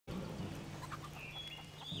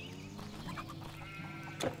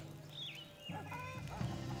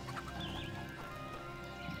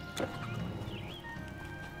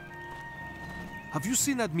Have you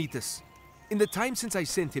seen Admetus? In the time since I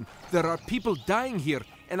sent him, there are people dying here,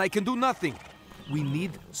 and I can do nothing. We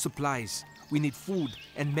need supplies. We need food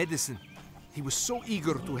and medicine. He was so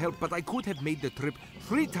eager to help, but I could have made the trip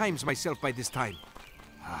 3 times myself by this time.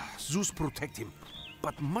 Zeus protect him.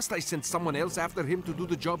 But must I send someone else after him to do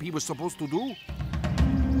the job he was supposed to do?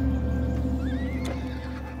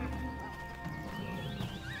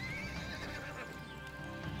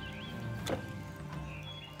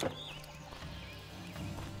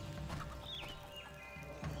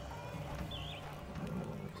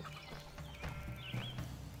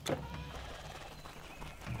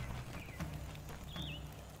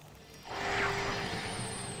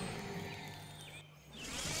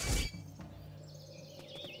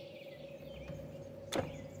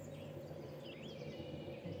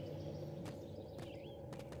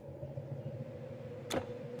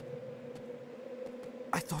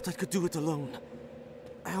 I thought I could do it alone.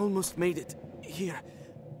 I almost made it. Here,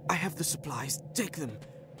 I have the supplies. Take them.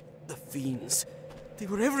 The fiends. They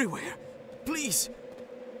were everywhere. Please,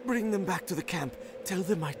 bring them back to the camp. Tell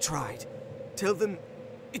them I tried. Tell them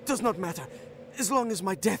it does not matter, as long as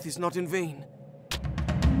my death is not in vain.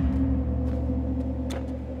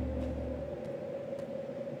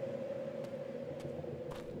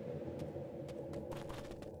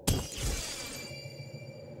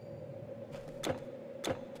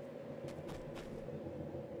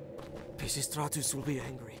 Pisistratus will be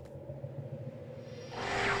angry.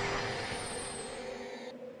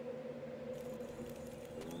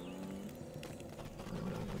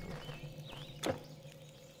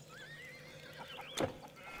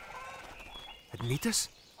 Admetus?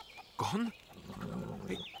 Gone?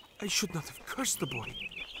 I should not have cursed the boy.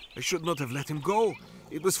 I should not have let him go.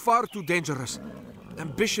 It was far too dangerous.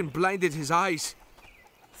 Ambition blinded his eyes.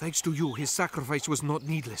 Thanks to you, his sacrifice was not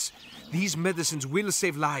needless. These medicines will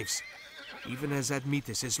save lives, even as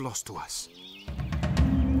Admetus is lost to us.